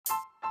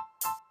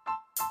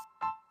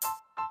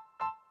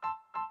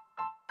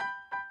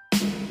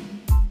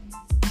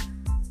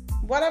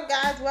What up,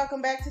 guys?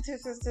 Welcome back to Two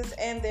Sisters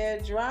and Their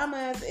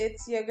Dramas.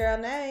 It's your girl,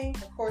 Nay.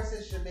 Of course,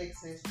 it's your big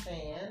sis,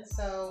 Chan.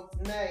 So,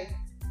 Nay,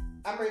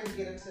 I'm ready to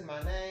get into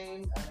my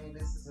name. I mean,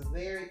 this is a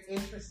very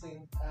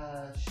interesting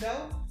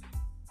show.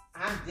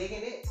 I'm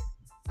digging it.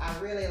 I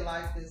really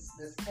like this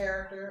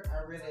character.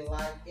 I really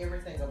like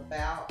everything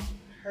about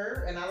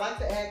her, and I like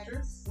the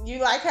actress. You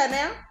like her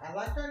now? I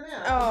like her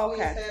now. Oh,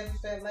 okay. We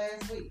established that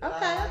last week. But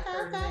Okay, I like okay.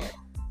 her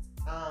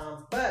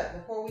now. But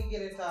before we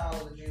get into all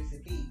the juicy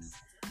peaks,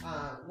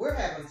 we're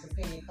having some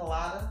pina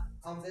colada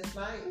on this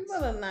night.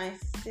 What a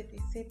nice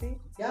sippy.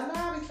 Y'all know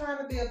I be trying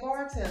to be a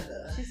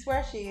bartender. She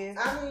swears she is.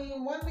 I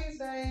mean, one of these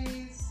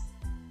days,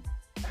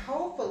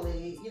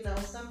 hopefully,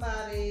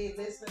 somebody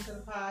listening to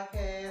the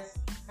podcast,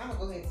 I'm going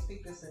to go ahead and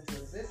speak this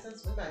into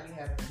existence. We might be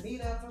having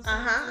a meetup or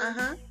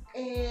something.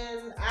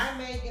 And I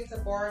may get to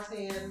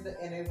bartend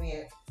an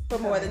event. For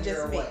more than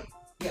just me.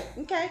 Yeah.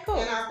 Okay, cool.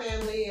 And our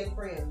family and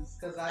friends,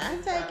 because I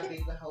do try to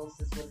be the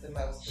hostess with the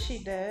mostest.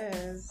 She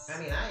does. I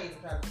mean, I even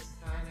try to put some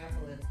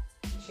pineapple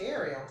and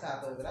cherry on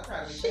top of it. I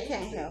try to be She fancy.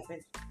 can't help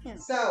it. Yeah.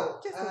 So,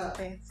 just a little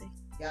fancy.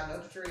 Y'all know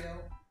the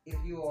drill. If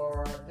you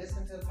are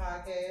listening to the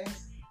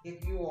podcast,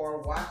 if you are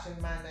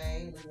watching my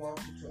name, we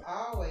want you to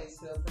always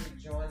feel free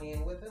to join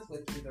in with us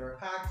with either a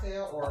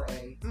cocktail or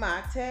a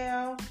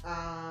mocktail.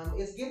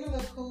 It's getting a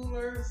little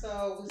cooler,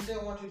 so we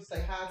still want you to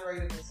stay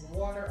hydrated with some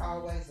water,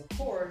 always, of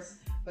course.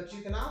 But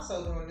you can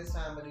also, during this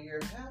time of the year,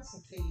 have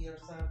some tea or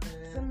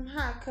something. Some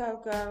hot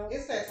cocoa.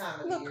 It's that time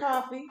of the year. A little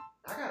coffee.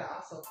 I gotta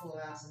also pull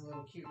out some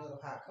cute little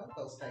hot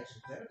cocoa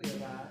stations. That'll be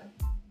a vibe.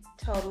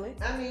 Totally.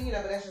 I mean,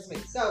 but that's just me.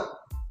 So,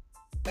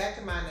 back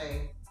to my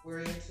name. We're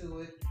into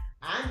it.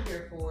 I'm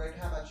here for it.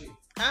 How about you?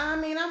 I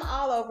mean, I'm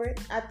all over it.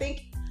 I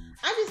think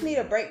I just need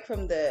a break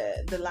from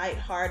the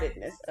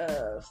lightheartedness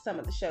of some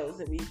of the shows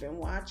that we've been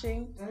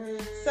watching.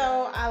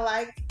 So I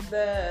like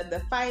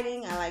the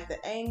fighting. I like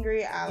the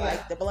angry. I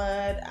like the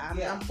blood.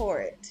 I'm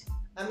for it.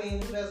 I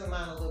mean, who doesn't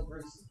mind a little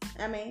gruesome?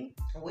 I mean,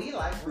 we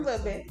like gruesome. A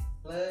little bit.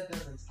 Blood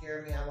doesn't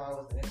scare me. I've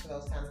always been into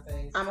those kind of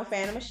things. I'm a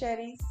fan of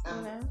machetes.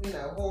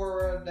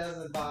 Horror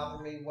doesn't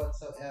bother me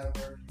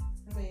whatsoever.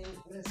 I mean,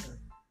 listen,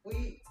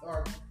 we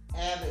are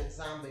avid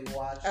zombie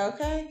watchers.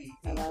 Okay.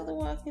 I love The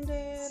Walking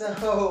Dead.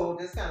 So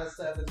this kind of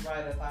stuff is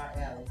right up our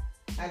alley.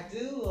 I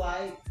do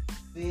like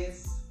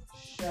this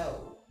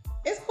show.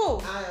 It's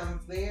cool. I am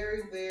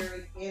very,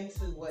 very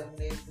into what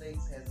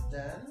Netflix has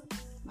done.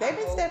 They've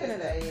been stepping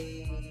it up.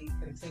 They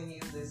continue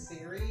this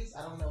series.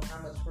 I don't know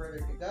how much further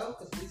it could go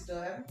because we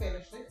still haven't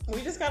finished it.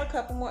 We just got a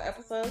couple more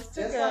episodes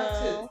to just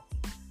go.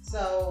 Like 2.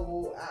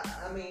 So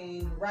I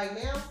mean, right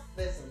now,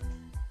 listen,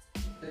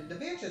 the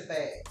bitch is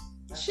bad.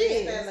 She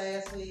is. That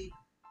last week.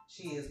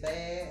 She is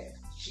bad.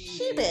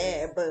 She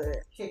bad, but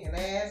kicking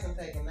ass and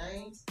taking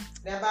names.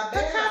 Now by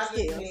bad, I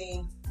just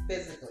mean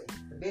physically.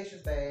 The bitch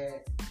is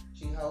bad.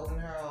 She holding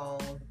her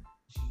own.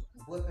 She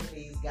whooping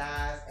these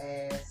guys'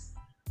 ass.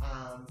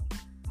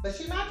 But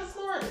she's not the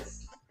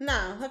smartest. No,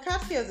 her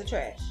cop skills are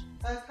trash.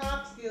 Her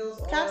cop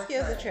skills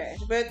are trash.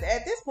 But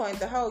at this point,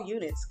 the whole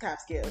unit's cop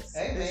skills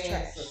is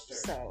trash. Sister.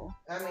 So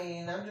I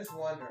mean, I'm just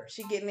wondering.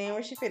 She getting in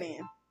where she fit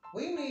in.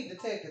 We need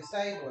Detective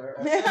Stabler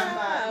or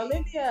somebody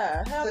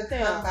Olivia, help to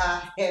them. come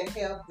by and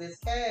help this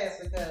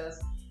cast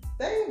because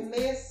they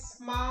miss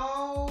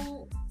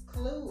small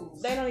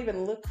clues. They don't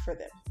even look for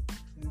them.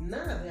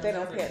 None of them. They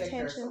don't pay attention.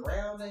 Their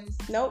surroundings.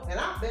 Nope. And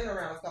I've been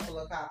around a couple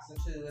of cops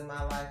or two in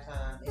my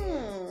lifetime.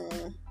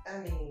 And I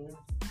mean,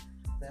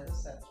 that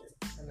was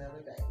subject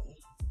another day.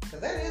 Because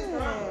that is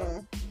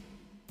drama.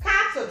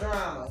 Cops are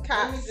drama.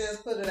 Let me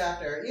just put it out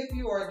there. If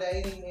you are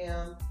dating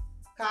them,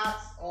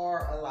 cops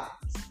are a lot.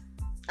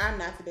 I'm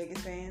not the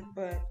biggest fan,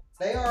 but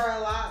they are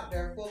a lot.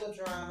 They're full of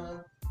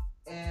drama,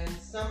 and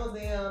some of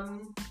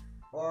them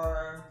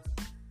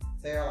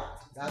they're a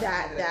lot.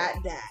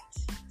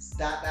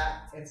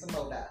 Dot, and some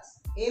more dots.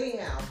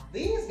 Anyhow,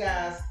 these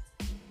guys,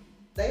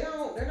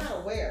 they're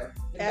not aware.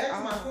 And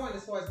that's my point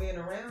as far as being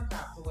around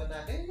cops or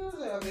whatnot. They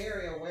usually are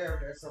very aware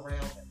of their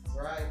surroundings,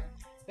 right?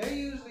 They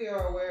usually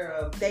are aware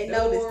of they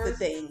notice the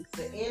things,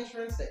 the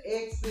entrance, the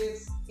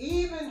exits,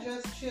 even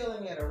just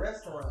chilling at a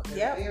restaurant.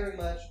 They're very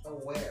much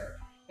aware.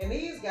 And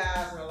these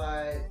guys were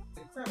like,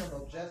 the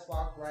criminal just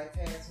walked right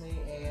past me,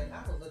 and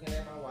I was looking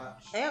at my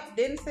watch. Yep,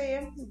 didn't see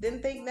him.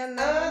 Didn't think nothing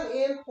of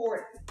him.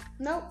 Unimportant.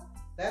 Nope.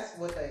 That's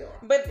what they are.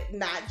 But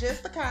not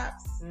just the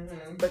cops.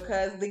 Mm-hmm.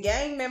 Because the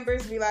gang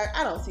members be like,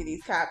 I don't see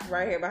these cops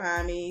right here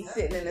behind me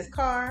sitting in this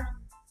car.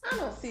 I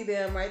don't see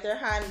them right there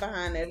hiding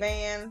behind that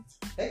van.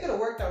 They could have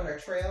worked on their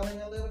trailing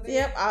a little bit.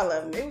 Yep, all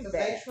of them. It was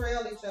bad. They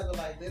trail each other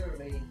like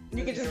literally.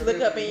 You can just look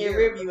up in your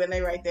rear view and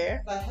they right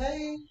there. Like,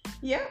 hey.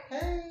 Yep.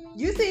 Hey.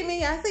 You see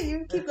me, I see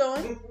you. Keep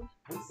going.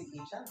 We see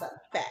each other.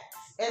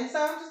 Facts. And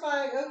so I'm just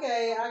like,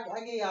 okay, I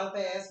get y'all a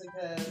pass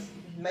because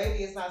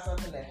maybe it's not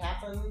something that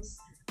happens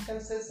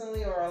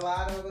consistently or a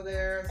lot over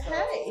there. So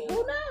hey,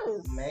 who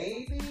knows?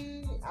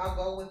 Maybe I'll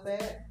go with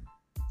that.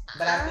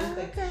 But I do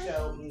think the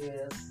show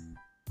is,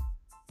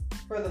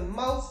 for the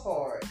most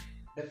part,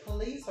 the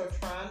police are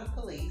trying to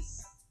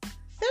police.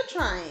 They're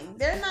trying.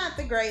 They're not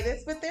the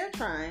greatest, but they're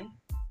trying.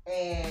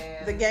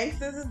 And the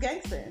gangsters is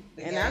gangster.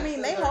 And I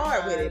mean, they gangsters are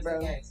hard with it, trying bro.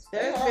 to gangster.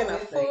 There's They been a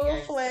hard with they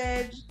gangster.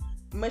 full-fledged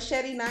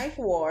machete knife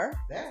war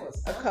That was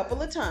a something.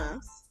 couple of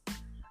times.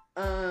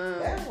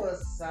 That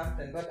was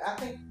something. But I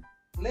think,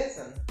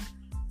 listen,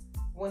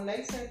 when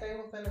they said they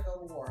were finna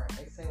go to war,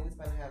 they said we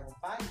finna have a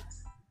fight.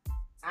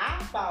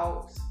 I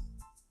thought,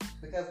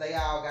 because they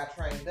all got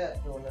trained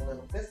up doing the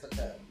little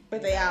fisticuff.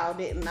 But they all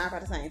didn't knock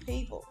out the same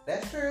people.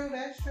 That's true.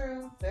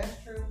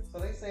 So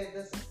they said,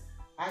 listen,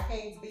 I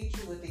can't beat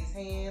you with these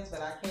hands,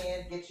 but I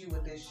can get you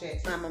with this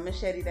shit. I'm a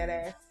machete that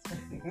ass.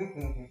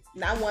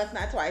 Not once,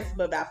 not twice,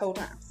 but about 4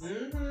 times.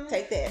 Mm-hmm.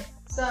 Take that.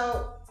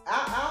 So,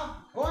 I'm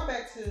going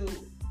back to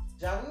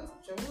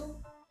Jawu,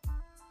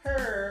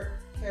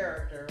 her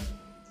character.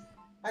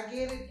 I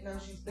get it,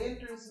 she's been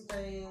through some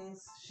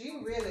things.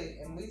 She really,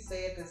 and we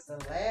said this the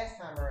last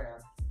time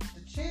around,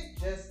 the chick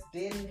just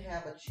didn't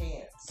have a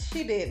chance.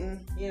 She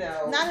didn't.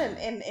 Not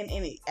in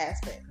any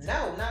aspect.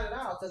 No, not at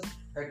all. Because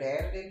her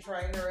dad didn't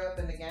train her up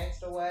in the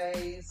gangster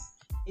ways.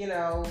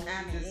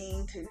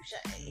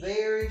 Touche.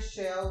 Very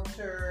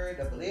sheltered,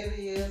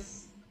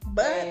 oblivious.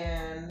 But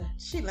and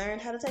she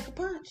learned how to take a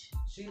punch.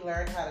 She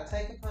learned how to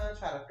take a punch,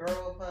 how to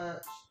throw a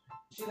punch.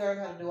 She learned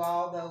how to do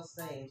all those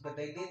things, but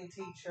they didn't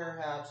teach her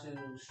how to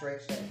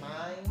stretch that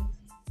mind.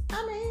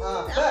 I mean,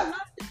 I don't know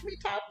if we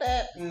taught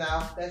that.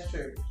 No, that's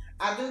true.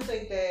 I do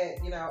think that,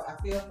 I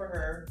feel for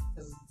her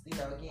because,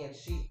 again,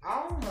 she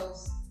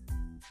almost,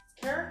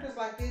 characters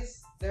like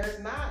this, there's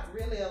not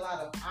really a lot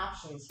of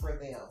options for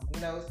them.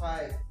 It's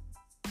like,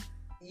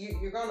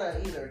 you're going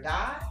to either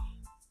die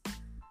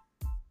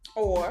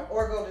or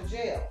go to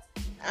jail.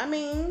 I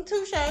mean,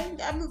 touche.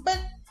 But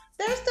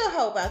there's still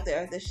hope out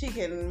there that she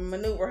can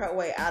maneuver her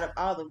way out of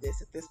all of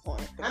this at this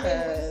point.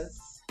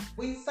 Because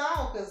we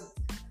saw, because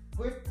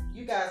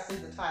you guys see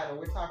the title.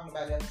 We're talking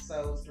about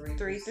episodes 3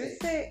 through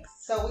 6.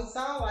 So we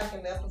saw like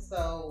in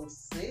episode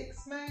 6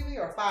 maybe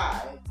or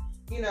 5,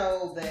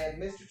 that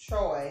Mr.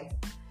 Choi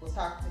was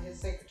talking to his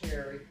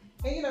secretary.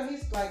 And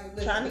he's like,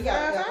 listen, we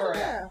gotta help her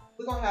out.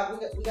 We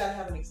gotta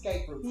have an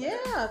escape route.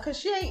 Yeah, because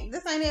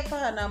this ain't it for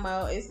her no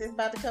more. It's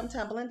about to come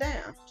tumbling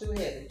down. Too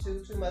heavy,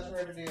 too much for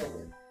her to deal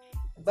with.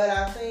 But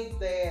I think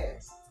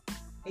that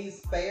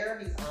he's fair,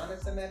 he's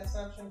honest in that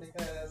assumption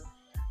because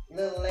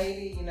little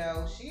lady,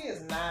 she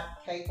is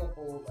not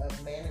capable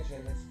of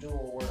managing this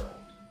dual world.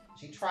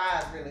 She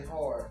tries really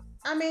hard.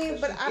 I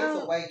mean, but she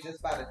gets away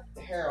just by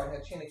the hair on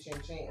her chinny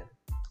chin chin.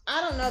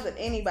 I don't know that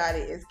anybody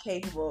is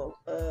capable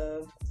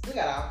of. We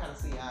got all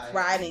kinds of CI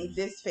riding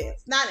this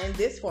fence. Not in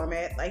this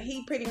format. Like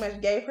he pretty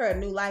much gave her a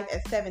new life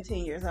at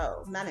 17 years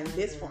old. Not in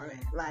this format.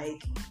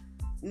 Like,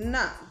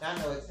 no. I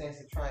know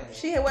extensive training.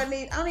 She wasn't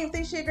even, I don't even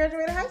think she had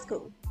graduated high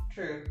school.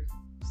 True.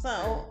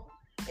 So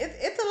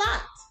it's a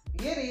lot.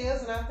 It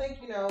is, and I think,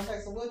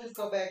 okay, so we'll just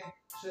go back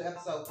to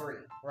episode 3,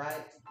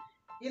 right?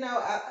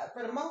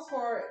 For the most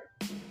part,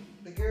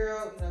 the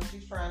girl,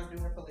 she's trying to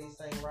do her police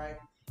thing, right?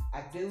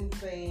 I do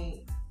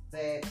think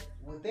that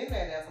within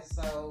that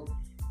episode,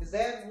 is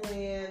that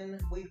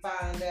when we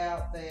find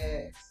out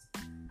that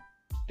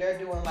they're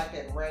doing like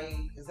that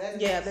raid? Is that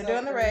they're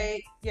doing the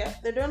raid.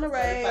 Yep, they're doing the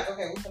raid. So it's like,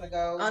 okay, we're gonna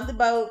go on the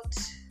boat.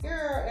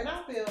 Girl, and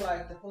I feel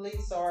like the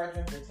police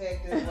sergeant,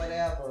 detective,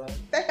 whatever,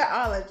 they're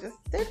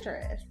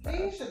trash. Bro.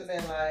 He should have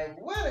been like,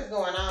 what is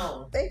going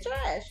on? They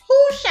trash.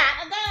 Who shot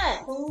the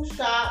gun? Who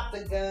shot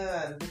the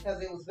gun?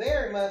 Because it was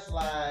very much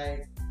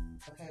like,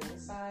 okay, we're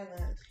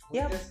silent.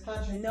 We're just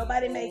punching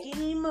Nobody people. make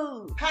any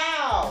move.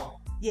 How?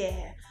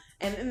 Yeah.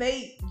 And then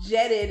they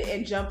jetted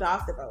and jumped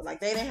off the boat. Like,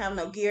 they didn't have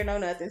no gear, no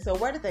nothing. So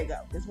where did they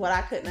go? Is what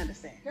I couldn't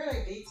understand. Girl,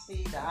 they deep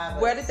sea divers.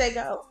 Where did they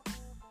go?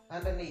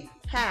 Underneath.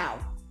 How?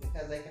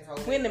 Because they can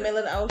hold We're in the middle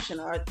of the ocean.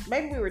 Or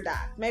maybe we were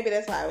docked. Maybe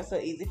that's why it was so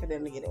easy for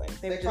them to get away.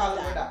 They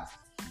probably were docked.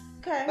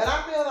 Okay. But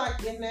I feel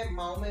like in that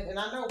moment, and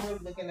I know we're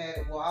looking at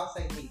it, well, I'll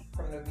say me,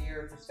 from the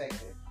viewer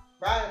perspective.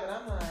 Right? But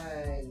I'm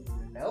like,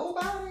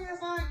 nobody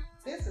is like,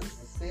 this is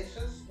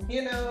suspicious.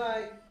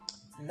 Like,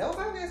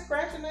 nobody is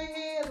scratching their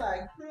head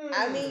like,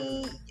 I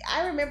mean,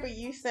 I remember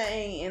you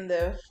saying in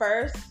the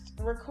first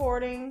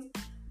recording,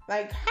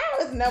 like,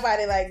 how is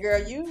nobody like,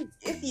 girl,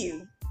 it's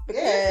you.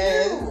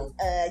 Because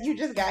you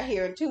just got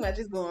here and too much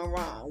is going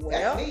wrong.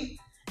 Well,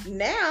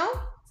 now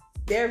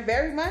they're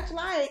very much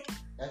like,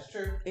 that's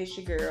true. It's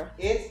your girl.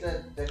 It's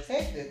the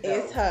detective, though.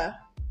 It's her.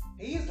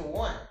 He's the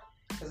one.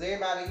 Because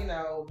everybody,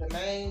 the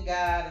main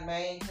guy, the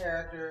main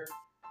character,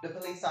 the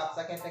police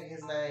officer, I can't think of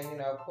his name,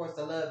 of course,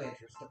 the love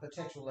interest, the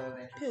potential love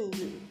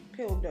interest.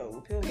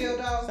 Pildo.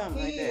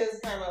 Something he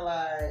is kind of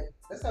like,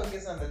 let's go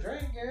get something to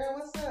drink, girl.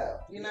 What's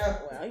up?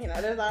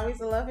 Well, there's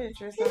always a love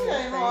interest. He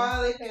ain't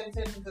hardly paying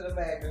attention to the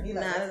background. He's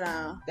not at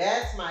all.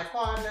 That's my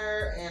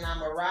partner, and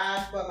I'm a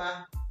ride for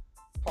my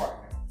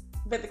partner.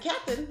 But the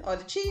captain or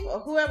the chief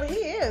or whoever he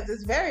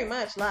is very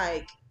much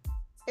like,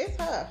 it's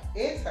her.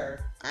 It's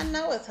her. I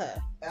know it's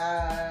her.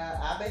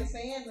 I've been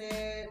saying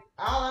that.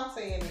 All I'm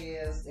saying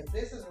is, if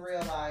this is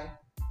real life,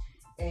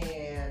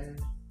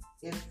 and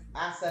if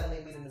I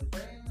suddenly meet a new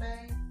friend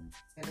name,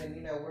 And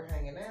then, we're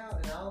hanging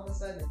out, and all of a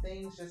sudden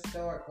things just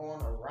start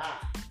going awry.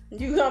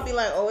 You gonna be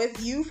like, oh,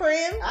 it's you,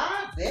 friend?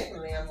 I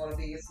definitely am gonna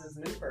be this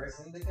new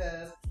person,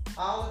 because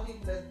all the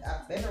people that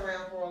I've been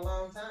around for a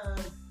long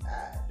time,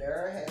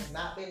 there has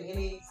not been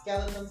any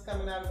skeletons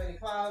coming out of any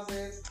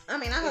closets. I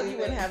mean, I hope you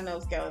wouldn't have no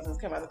skeletons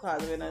come out of the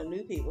closet with no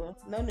new people,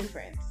 no new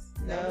friends,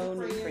 no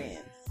new friends.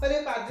 But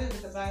if I do,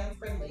 because I am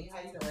friendly,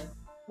 how you doing?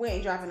 We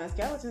ain't dropping no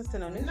skeletons to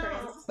no new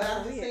friends. But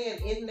I'm just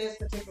saying, in this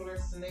particular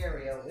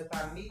scenario, if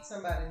I meet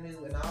somebody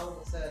new and all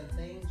of a sudden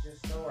things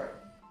just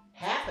start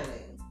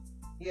happening,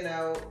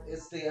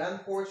 it's the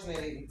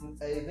unfortunate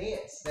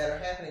events that are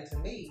happening to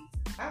me,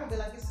 I would be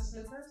like, it's this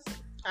new person.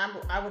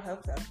 I would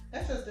hope so.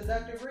 That's just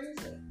deductive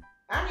reasoning.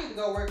 I need to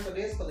go work for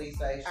this police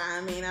station.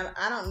 I mean,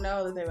 I don't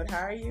know that they would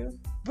hire you,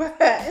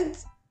 but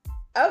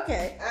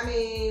okay. I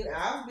mean,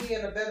 I would be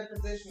in a better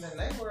position than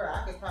they were.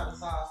 I could probably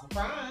solve some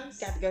crimes.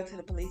 Got to go to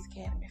the police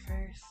academy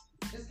first.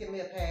 Just give me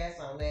a pass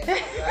on that.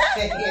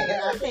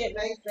 I can't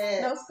make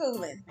that. No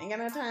schooling. Ain't got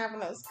no time for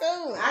no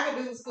schooling. I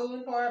can do the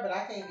schooling part, but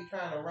I can't be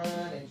trying to run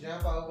and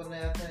jump over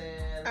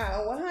nothing.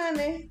 Oh, well,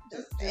 honey.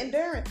 Just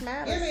endurance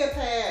matters. Give me a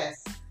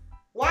pass.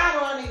 Why do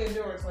I need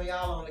endurance when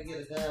y'all only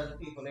get a gun to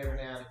people every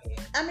now and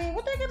again? I mean,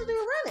 what they got to do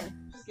with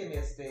running? Just give me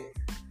a stick.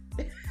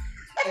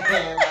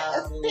 And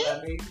I'll do what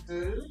I need to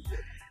do.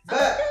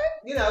 But,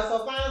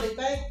 so finally,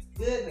 thank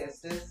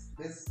goodness, this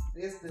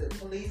the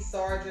police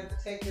sergeant,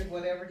 detective,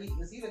 whatever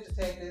is he the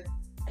detective?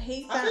 I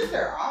think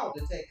they're all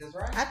detectives,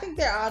 right? I think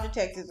they're all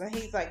detectives, and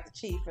he's like the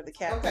chief or the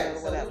captain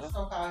or whatever. Okay, so we're just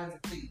gonna call him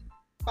the chief.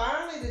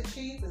 Finally, the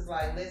chief is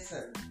like,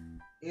 listen,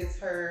 it's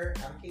her.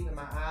 I'm keeping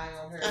my eye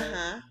on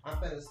her. I'm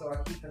going to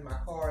start keeping my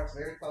cards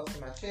very close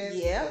to my chest.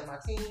 Yeah. Because my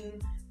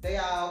team, they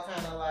all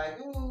kind of like,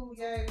 ooh,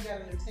 yeah, we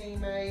got a new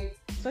teammate.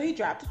 So he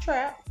dropped the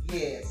trap.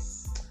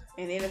 Yes.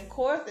 And then, of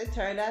course, it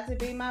turned out to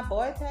be my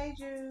boy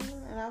Teju.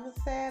 And I was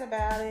sad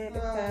about it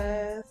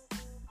because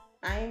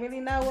I didn't really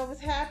know what was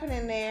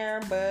happening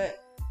there.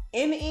 But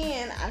in the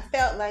end, I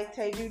felt like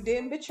Teju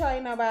didn't betray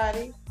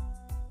nobody.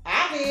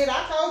 I did.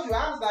 I told you.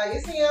 I was like,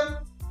 it's him.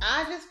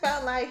 I just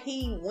felt like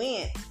he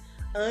went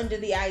under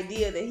the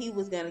idea that he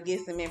was going to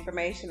get some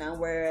information on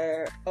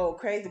where old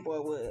Crazy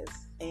Boy was.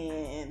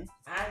 And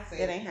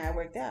that ain't how it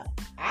worked out.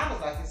 I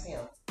was like, it's him.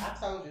 I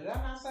told you. Did I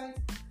not say?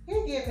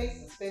 He get me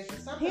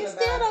suspicious. He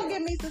still don't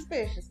get me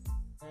suspicious.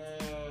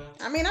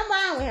 I mean, I'm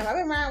riding with him. I've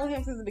been riding with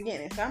him since the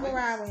beginning. So I'm going to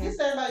ride with him. You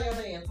stand by your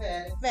man,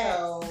 Patty. Facts.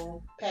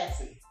 So,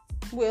 Patsy.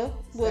 We'll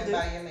stand do.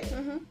 by your man.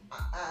 Mm-hmm.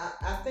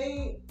 I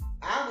think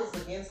I was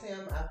against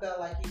him. I felt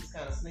like he was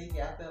kind of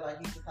sneaky. I felt like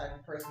he's the type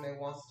of person that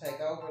wants to take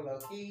over low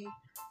key.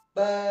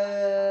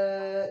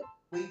 But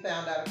we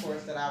found out, of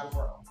course, that I was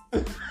wrong.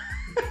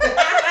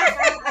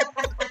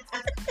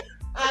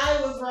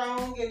 I was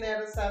wrong in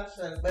that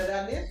assumption. But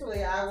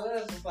initially, I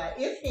was just like,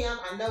 it's him.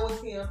 I know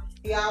it's him.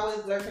 He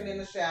always lurking in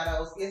the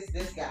shadows. It's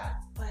this guy.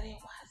 But it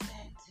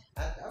wasn't.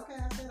 I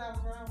said I was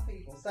wrong,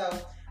 people. So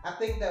I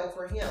think, though,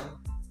 for him,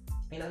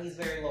 he's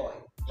very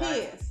loyal. Right? He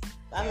is.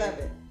 I love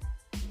it.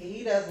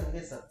 He doesn't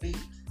miss a beat.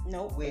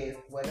 Nope. With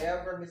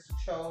whatever Mr.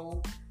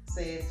 Cho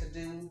says to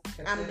do.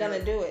 I'm going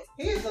to do it.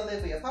 He is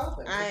Olivia Pope.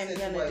 I am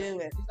going to do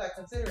it. He's like,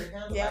 consider it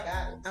handled. I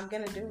got it. I'm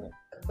going to do it.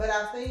 But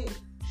I think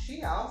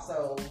she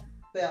also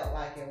felt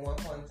like at one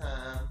point in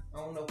time, I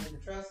don't know if we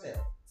can trust him.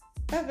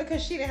 That's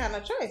because she didn't have no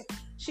choice.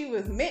 She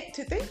was meant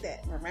to think that,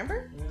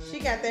 remember? Mm-hmm. She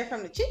got that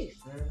from the chief.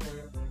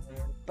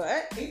 Mm-hmm.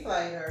 But he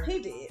played her. He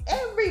did.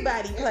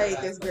 Everybody played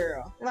this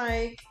girl.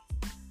 Like,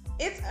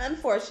 it's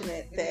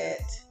unfortunate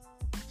that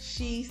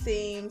she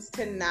seems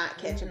to not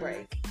catch a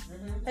break.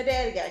 Mm-hmm. Her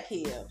daddy got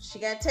killed. She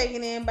got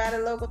taken in by the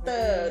local thug.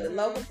 Mm-hmm. The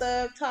local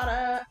thug taught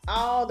her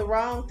all the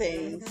wrong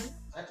things.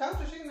 Mm-hmm. I told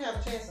her she didn't have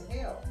a chance in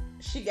hell.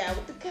 She got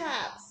with the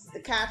cops. The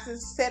cops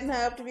is setting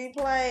her up to be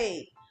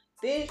played.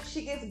 Then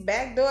she gets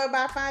backdoored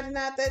by finding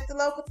out that the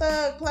local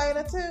thug played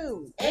her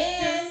too.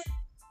 And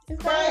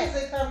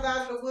Crazy comes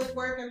out of the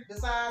woodwork and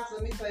decides,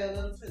 let me play a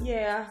little too.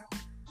 Yeah.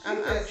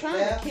 I'm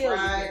trying to kill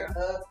you, girl.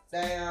 Up,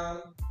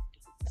 down,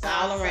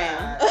 all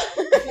around.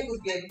 She was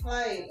getting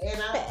played. And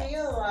I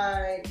feel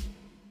like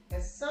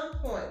at some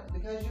point,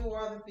 because you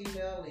are the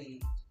female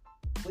lead,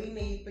 we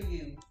need for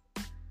you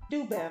to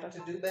do better.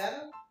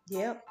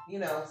 Yep.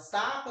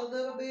 Stop a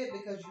little bit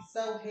because you're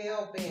so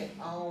hell-bent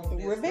on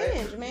this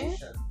revenge, man.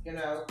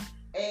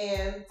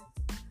 And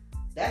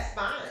that's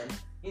fine.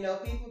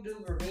 People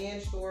do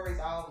revenge stories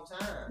all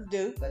the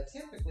time. But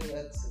typically,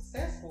 a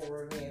successful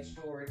revenge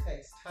story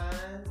takes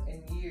time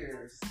and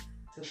years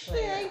to plan. She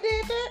ain't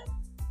did that.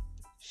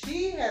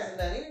 She hasn't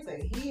done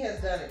anything. He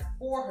has done it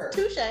for her.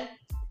 Touche.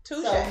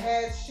 So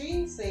had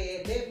she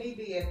said, let me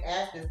be an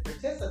active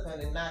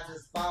participant and not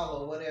just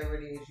follow whatever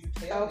it is you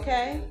tell me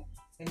to do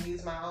and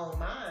use my own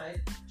mind,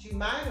 she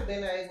might have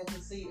been able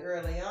to see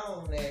early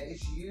on that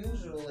it's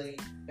usually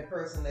the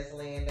person that's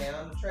laying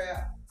down the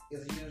trap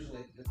is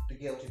usually the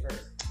guilty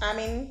person. I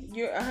mean,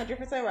 you're 100%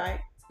 right.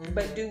 Mm-hmm.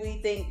 But do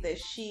we think that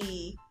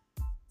she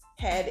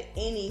had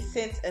any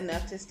sense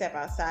enough to step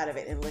outside of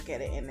it and look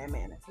at it in that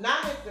manner.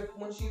 Not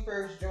when she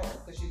first joined,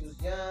 because she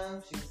was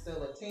young, she was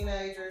still a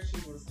teenager,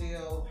 she was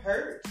still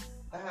hurt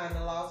behind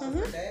the loss of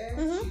her dad.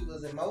 She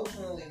was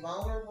emotionally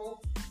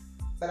vulnerable.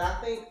 But I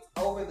think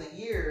over the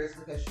years,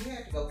 because she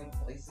had to go to the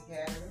police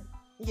academy,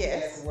 she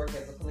had to work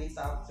as a police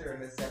officer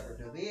in a separate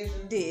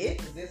division.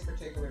 This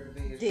particular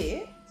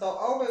division. So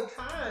over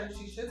time,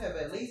 she should have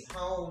at least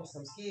honed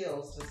some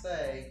skills to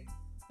say,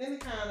 let me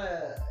kind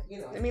of,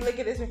 let me look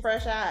at this with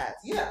fresh eyes.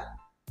 Yeah.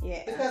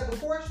 Because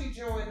before she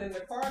joined the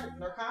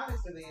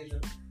narcotics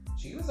division,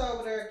 she was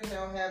over there,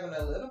 having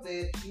a little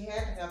bit. She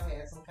had to have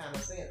had some kind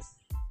of sense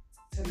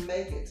to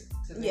make it.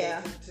 For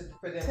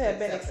them to have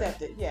been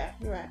accepted. Yeah,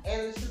 you're right.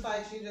 And it's just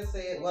like she just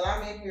said, well,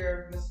 I'm in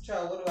here, Mr.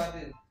 Cho, what do I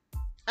do?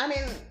 I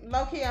mean,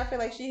 low-key, I feel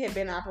like she had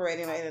been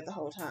operating like that the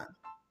whole time.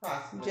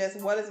 Possibly.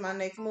 Just, what is my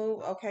next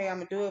move? Okay, I'm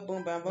going to do it.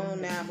 Boom, boom,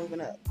 boom. Now I'm moving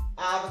up.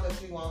 All because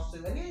she wants to.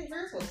 And then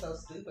here's what's so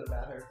stupid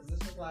about her. Because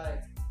it's just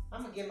like,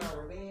 I'm going to get my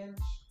revenge.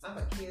 I'm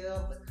going to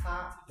kill the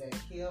cop that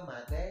killed my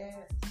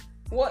dad.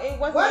 Well, it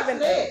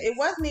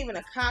wasn't even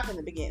a cop in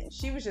the beginning.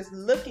 She was just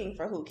looking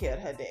for who killed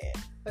her dad.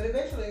 But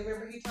eventually,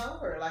 remember, he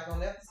told her, like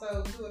on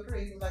episode 2 or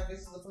 3, he was like,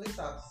 this is a police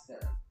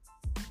officer's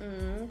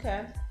gun.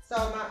 Okay.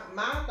 So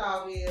my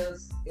thought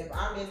is, if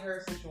I'm in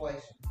her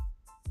situation,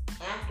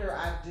 after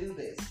I do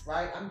this,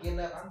 right? I'm getting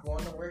up, I'm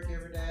going to work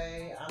every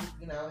day. I'm,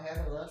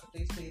 having lunch with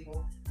these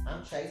people.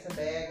 I'm chasing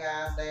bad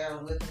guys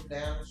down with them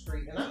down the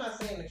street. And I'm not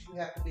saying that you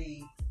have to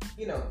be,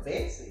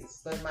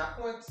 Betsy's. But my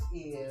point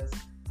is,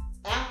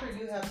 after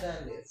you have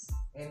done this,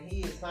 and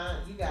you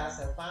guys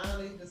have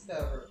finally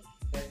discovered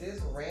that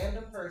this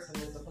random person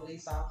is a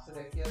police officer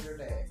that killed your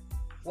dad,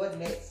 what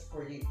next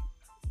for you?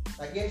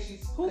 Like, yes,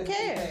 who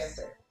cares?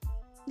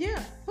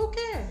 Yeah, who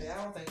cares? Yeah,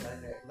 I don't think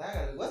like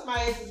that. What's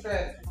my exit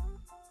strategy?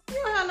 You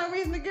don't have no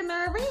reason to get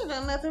no revenge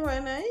on nothing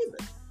right now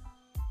either.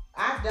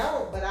 I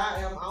don't, but I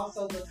am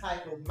also the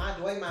type of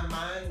the way my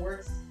mind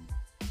works.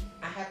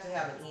 I have to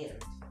have an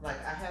end. Like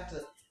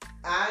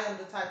I am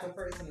the type of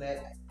person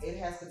that it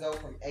has to go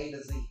from A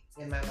to Z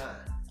in my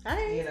mind.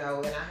 And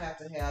I have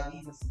to have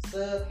even some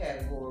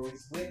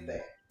subcategories with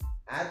that.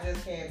 I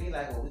just can't be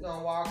like, well, we're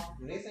gonna walk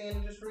from this end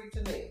of the street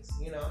to next.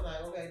 I'm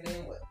like, okay,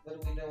 then what? What are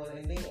we doing?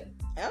 And then,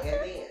 okay.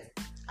 And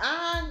then,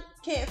 I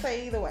can't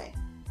say either way.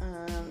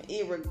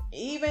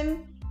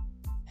 Even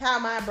how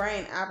my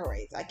brain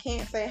operates, I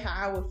can't say how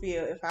I would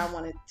feel if I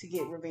wanted to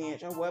get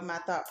revenge, or what my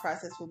thought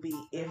process would be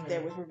if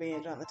there was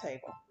revenge on the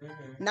table.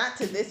 Not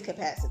to this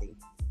capacity.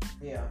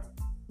 Yeah.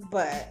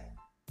 But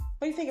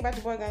what do you think about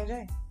your boy Gang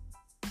J?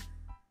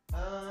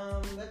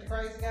 That the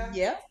crazy guy?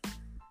 Yep.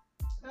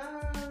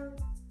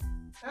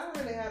 I don't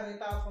really have any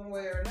thoughts one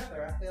way or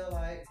another. I feel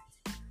like,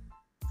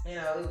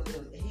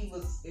 it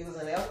was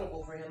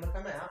inevitable for him to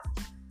come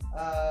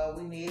out.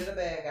 We needed a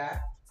bad guy.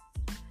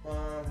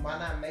 Why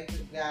not make the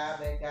guy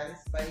that got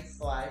his face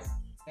sliced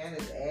and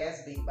his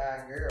ass beat by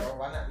a girl?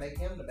 Why not make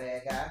him the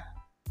bad guy?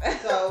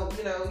 So,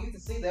 you can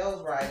see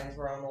those writings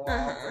were on the wall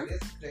for this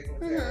particular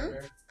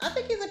character. I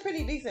think he's a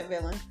pretty decent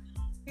villain.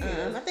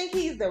 I think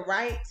he's the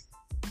right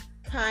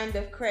kind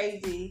of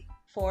crazy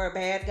for a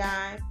bad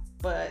guy,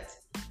 but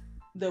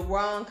the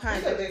wrong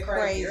kind of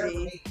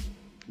crazy.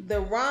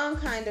 The wrong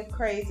kind of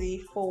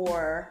crazy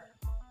for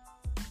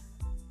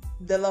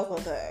the local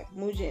thug,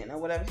 Mujin, or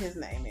whatever his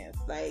name is.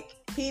 Like,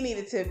 he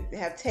needed to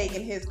have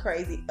taken his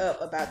crazy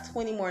up about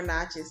 20 more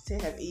notches to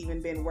have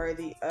even been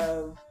worthy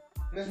of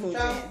Mr.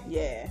 Cho?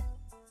 Yeah.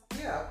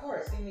 Yeah, of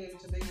course. He needed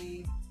to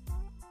be.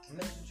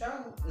 Mr.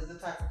 Cho is the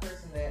type of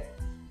person that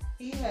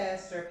he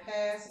has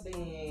surpassed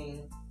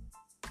being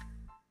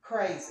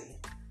crazy.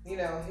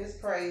 His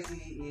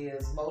crazy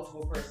is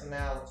multiple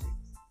personalities.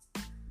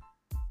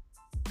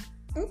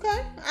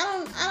 Okay.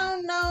 I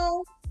don't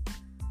know.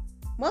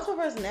 Multiple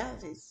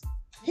personalities.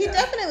 He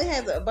definitely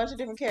has a bunch of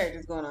different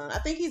characters going on. I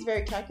think he's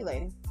very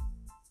calculating.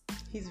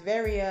 He's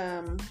very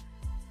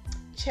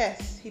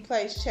chess. He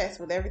plays chess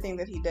with everything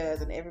that he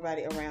does and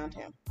everybody around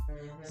him.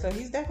 So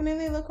he's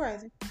definitely a little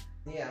crazy.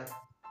 Yeah.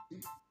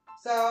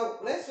 So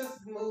let's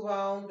just move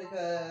on,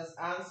 because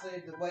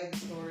honestly, the way the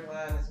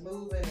storyline is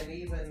moving, and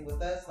even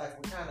with us, like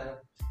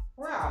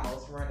we're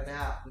almost running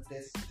out with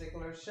this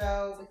particular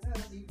show,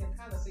 because you can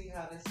kind of see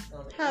how this is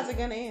going to end. How's it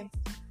going to end?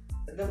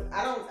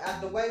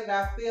 The way that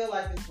I feel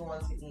like it's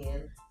going to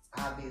end,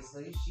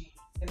 obviously,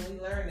 and we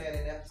learned that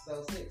in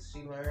episode 6. She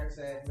learns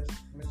that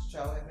Mr.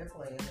 Cho had been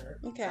playing her.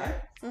 Okay.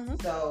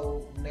 Right?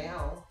 So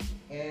now,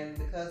 and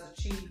because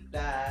the chief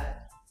died,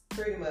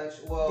 pretty much,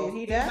 well, did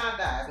he not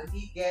die, but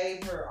he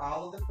gave her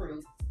all of the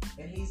proof,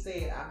 and he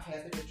said, I'm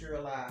happy that you're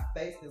alive.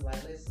 Basically,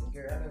 like, listen,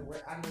 girl,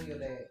 I know your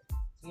dad.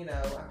 I'm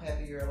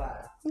happy you're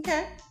alive.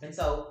 Okay. And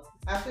so,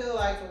 I feel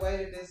like the way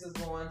that this is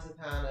going to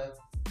kind of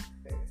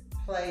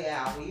play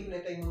out, even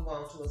if they move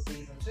on to a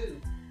season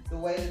 2, the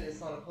way that it's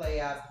going to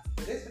play out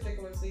for this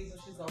particular season,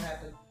 she's going to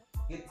have to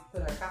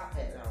put her cop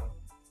hat on.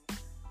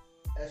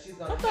 She's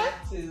going to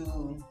have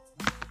to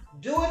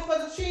do it for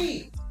the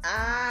chief.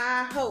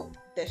 I hope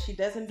that she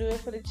doesn't do it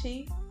for the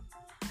chief.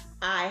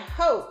 I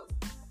hope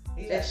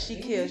that she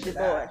kills your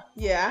boy.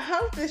 Yeah, I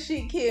hope that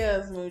she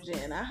kills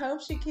Mujin. I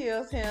hope she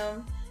kills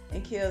him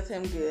and kills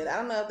him good. I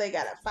don't know if they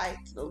got to fight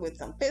with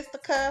some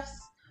fisticuffs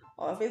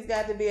or if it's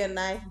got to be a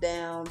knife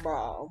down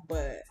brawl,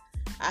 but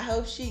I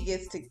hope she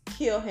gets to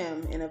kill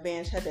him and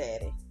avenge her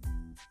daddy.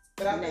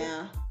 But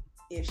now,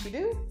 if she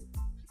do,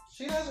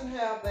 she doesn't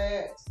have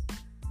that.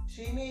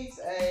 She needs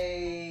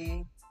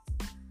a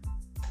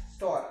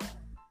starter.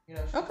 You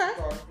know, she's a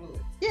starter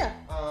fluid. Yeah.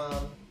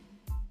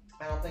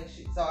 I don't think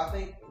she. So I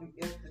think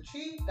if the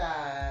chief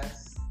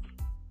dies,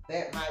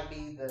 that might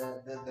be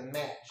the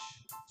match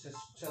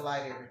to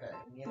light everything.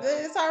 You know,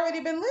 it's already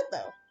been lit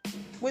though,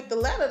 with the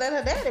letter that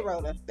her daddy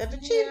wrote her, that the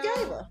chief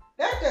gave her.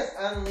 That just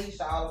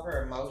unleashed all of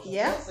her emotions.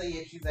 Yeah. We'll see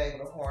if she's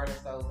able to harness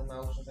those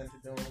emotions into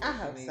doing what I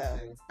hope she so.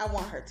 needs to. I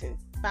want her to.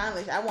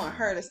 Finally, I want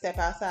her to step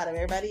outside of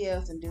everybody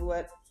else and do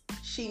what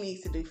she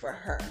needs to do for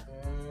her.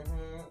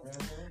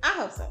 I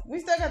hope so. We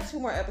still got 2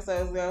 more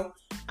episodes though.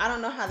 I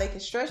don't know how they can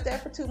stretch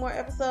that for 2 more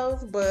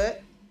episodes,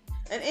 but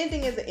an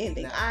ending is an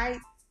ending. No. I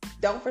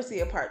don't foresee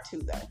a part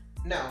 2 though.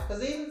 No,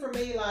 because even for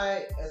me,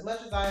 like, as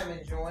much as I am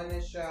enjoying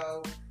this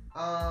show,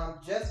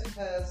 just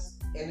because,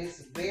 and it's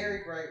very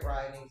great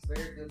writing, it's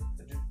very good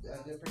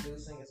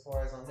producing as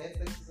far as on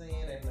Netflix is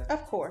in, and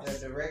of course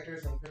the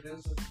directors and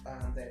producers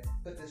that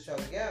put this show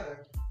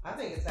together, I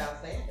think it's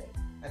outstanding.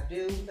 I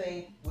do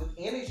think with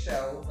any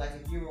show, like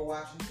if you were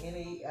watching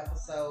any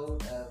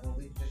episode of, when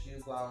we just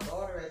use Law and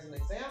Order as an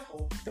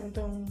example,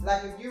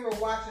 like if you were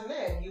watching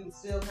that, you would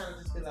still kind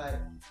of just be like,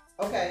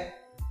 okay,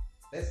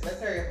 let's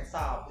hurry up and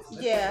solve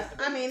this.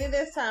 I mean, it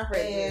is time for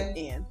it to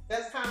end.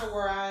 That's kind of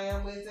where I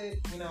am with it.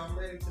 You know, I'm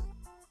ready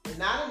to,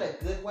 not in a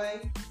good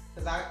way,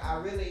 because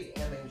I really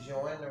am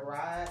enjoying the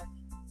ride,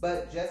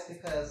 but just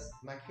because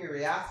my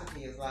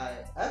curiosity is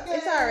like, okay,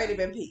 it's already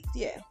been peaked.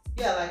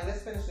 Yeah, like,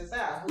 let's finish this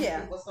out.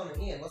 What's going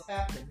to end? What's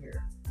happening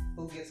here?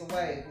 Who gets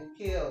away? Who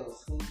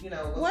kills? Who, you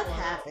know, what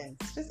happens?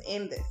 Just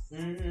end this.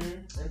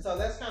 Mm-hmm. And so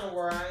that's kind of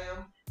where I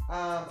am.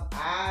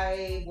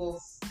 I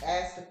will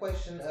ask the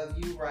question of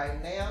you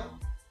right now.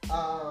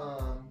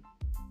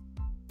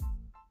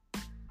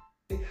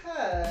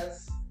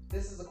 Because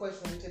this is a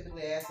question we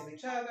typically ask of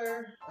each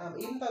other.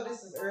 Even though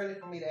this is early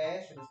for me to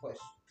ask you this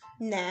question.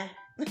 Nah.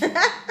 You're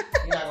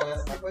not going to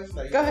answer my question?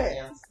 Or Go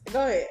ahead.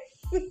 Go ahead.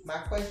 My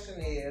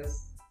question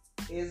is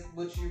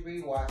would you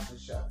rewatch the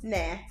show?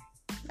 Nah.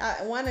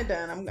 One and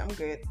done. I'm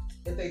good.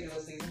 If they do a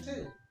season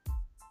 2?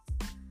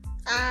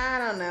 I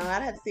don't know.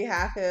 I'd have to see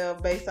how I feel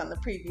based on the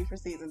preview for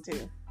season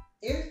 2.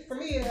 For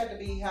me, it had to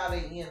be how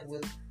they end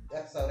with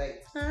episode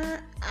 8.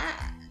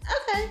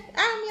 Okay.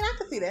 I mean, I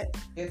could see that.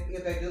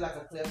 If they do like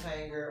a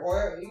cliffhanger,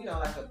 or you know,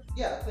 like a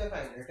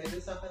cliffhanger. If they do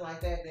something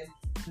like that, then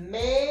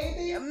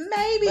maybe.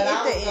 But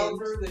I would go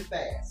through it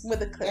fast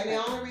with a cliffhanger. And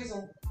the only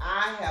reason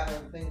I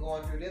haven't been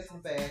going through this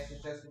one fast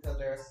is just because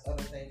there's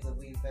other things that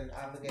we've been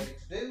obligated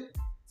to do.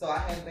 So I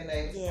haven't been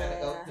able to kind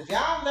of go, because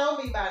y'all know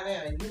me by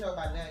now, and you know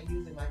by now,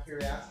 usually my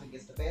curiosity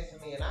gets the best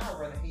of me, and I'll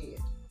run ahead.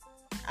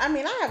 I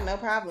mean, I have no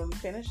problem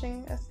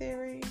finishing a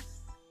series.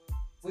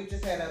 We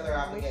just had other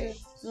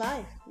obligations.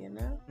 Life, you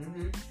know?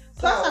 Mm-hmm.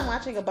 Plus, I'm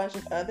watching a bunch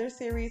of other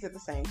series at the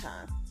same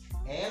time.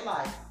 And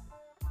life.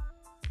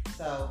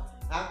 So,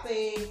 I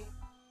think,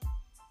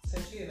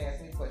 since you didn't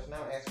ask me a question,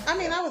 I'll ask my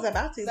I was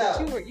about to,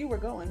 but you were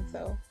going,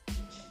 so.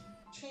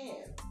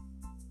 Chan,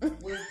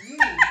 would you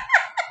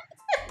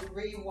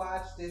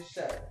rewatch this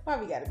show?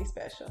 Why we gotta be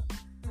special?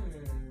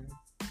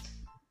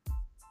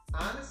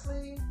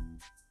 Honestly,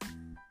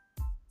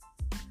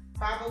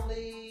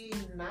 probably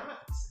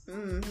not.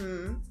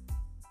 Mm-hmm.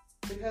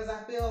 Because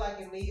I feel like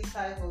in these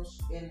type of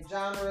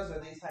genres or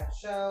these type of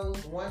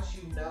shows, once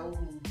you know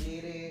who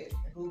did it,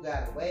 who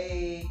got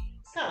away,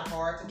 it's kind of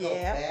hard to go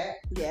back.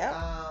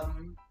 Yeah.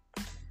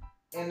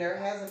 And there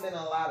hasn't been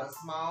a lot of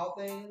small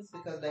things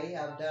because they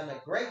have done a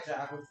great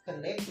job with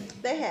connecting.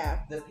 They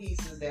have the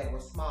pieces that were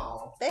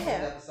small. They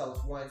have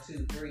episodes 1,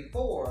 2, 3,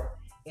 4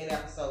 in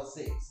episode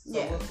 6.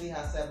 So we'll see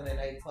how 7 and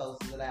 8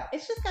 closes it out.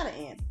 It's just gotta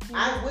end.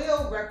 I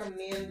will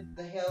recommend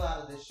the hell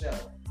out of this show.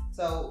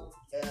 So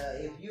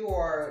if you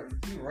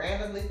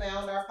randomly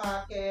found our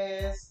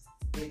podcast,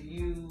 if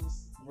you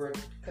were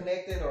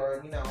connected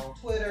or on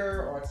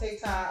Twitter or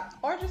TikTok,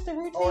 or just a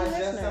routine or listener,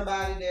 just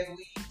somebody that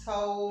we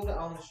told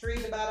on the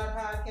street about our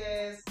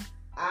podcast,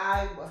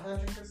 I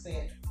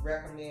 100%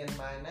 recommend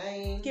My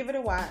Name. Give it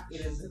a watch.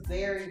 It is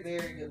very,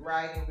 very good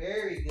writing,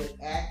 very good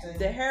acting.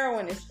 The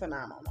heroine is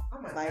phenomenal.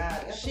 Oh my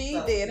God, she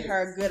did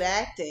her good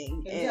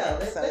acting in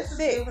episode 6. Just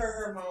give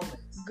her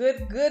moments.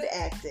 Good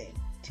acting,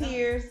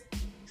 tears,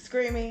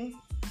 screaming,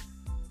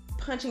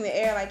 punching the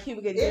air like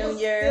Cuba Gooding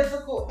Jr.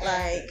 Physical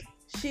acting.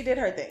 She did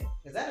her thing.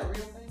 Is that a real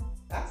thing?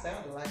 That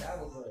sounded like I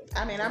was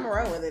I'm a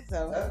roll with it,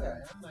 so. Okay.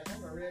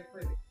 I'm a real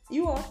critic.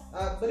 You are.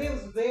 But it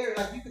was very,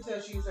 you could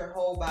tell she used her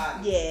whole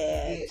body.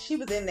 Yeah. She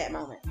was in that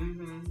moment.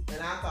 Mm-hmm.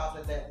 And I thought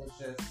that was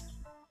just.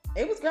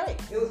 It was great.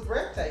 It was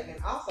breathtaking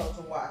also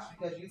to watch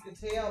because you could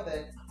tell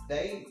that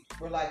they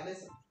were like,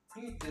 listen,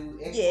 you do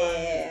X, yeah.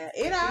 Y,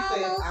 Z. It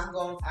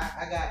almost. Said,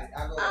 I got it.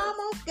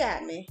 Almost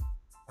got me.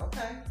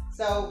 Okay.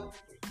 So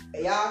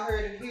y'all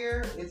heard it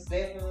here. It's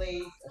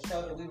definitely a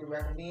show that we would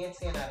recommend.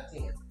 10 out of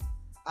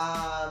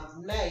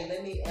 10. Nay,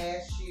 let me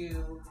ask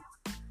you.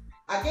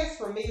 I guess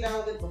for me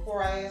though, that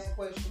before I ask a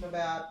question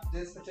about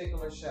this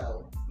particular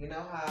show, you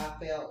know how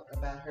I felt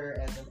about her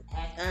as an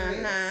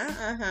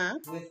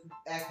actress with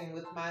acting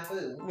with my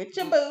boo. With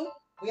your boo.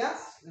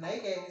 Nay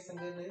gave me some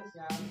good news,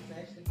 y'all. He's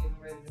actually getting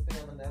ready to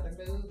film another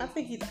movie. I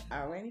think he's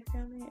already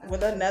filming it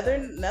with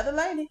another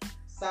lady.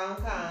 Song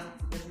Khan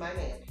is my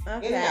name.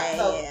 Okay,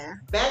 anyhow, so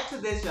back to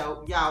this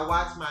show. Y'all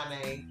watch my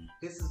name.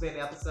 This has been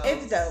episode.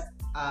 It's dope.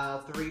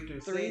 3 through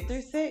 6. 3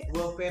 through 6.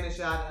 We'll finish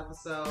out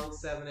episode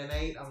 7 and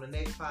 8 on the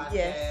next podcast.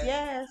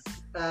 Yes.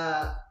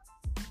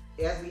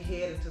 As we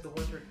head into the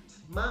winter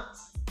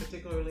months,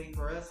 particularly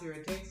for us here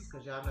in Texas,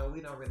 because y'all know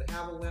we don't really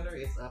have a winter.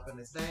 It's up and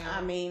it's down.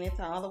 I mean, it's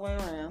all the way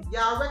around.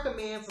 Y'all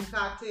recommend some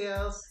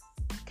cocktails.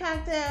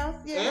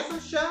 Yeah.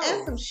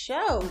 And some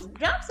shows.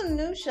 Drop some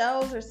new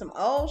shows or some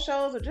old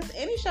shows or just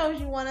any shows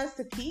you want us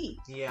to peep.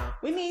 Yeah.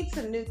 We need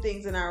some new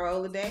things in our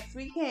Rolodex.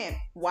 We can't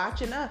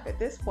watch enough at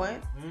this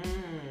point.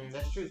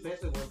 That's true,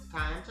 especially with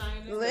time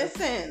changing.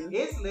 Listen.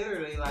 It's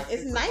literally like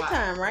it's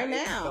nighttime right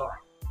now.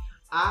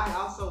 I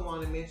also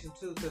want to mention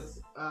too,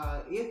 because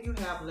if you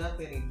have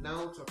left any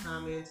notes or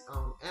comments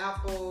on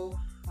Apple,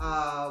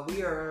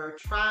 we are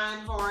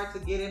trying hard to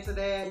get into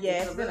that.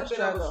 Yeah, it's been a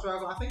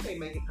struggle. I think they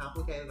make it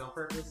complicated on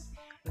purpose.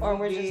 Or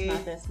we're just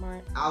not that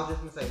smart. I was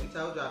just going to say, we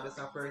told y'all this is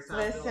our first time.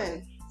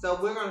 Listen.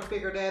 So we're going to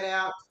figure that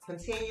out.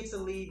 Continue to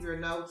leave your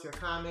notes, your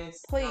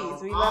comments.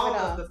 Please, we love all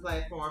of the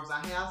platforms.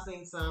 I have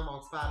seen some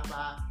on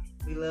Spotify.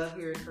 We love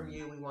hearing from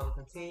you. We want to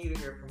continue to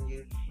hear from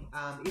you.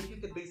 If you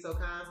could be so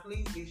kind,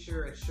 please be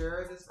sure and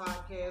share this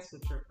podcast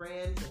with your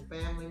friends and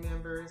family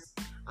members.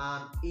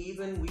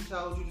 Even we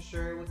told you to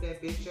share it with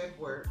that bitch at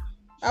work.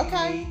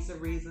 She needs a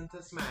reason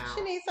to smile.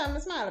 She needs something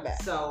to smile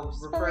about. So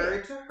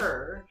refer to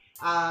her.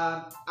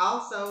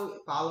 Also,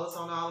 follow us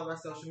on all of our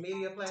social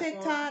media platforms.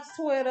 TikTok,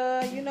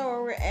 Twitter, you know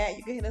where we're at.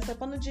 You can hit us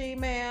up on the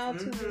Gmail,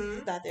 Two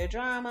Sistas Out There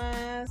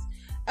Dramas.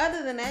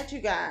 Other than that, you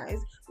guys,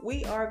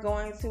 we are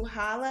going to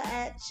holla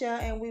at ya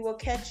and we will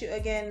catch you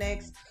again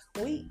next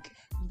week.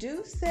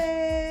 Deuces.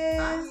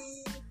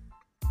 Bye.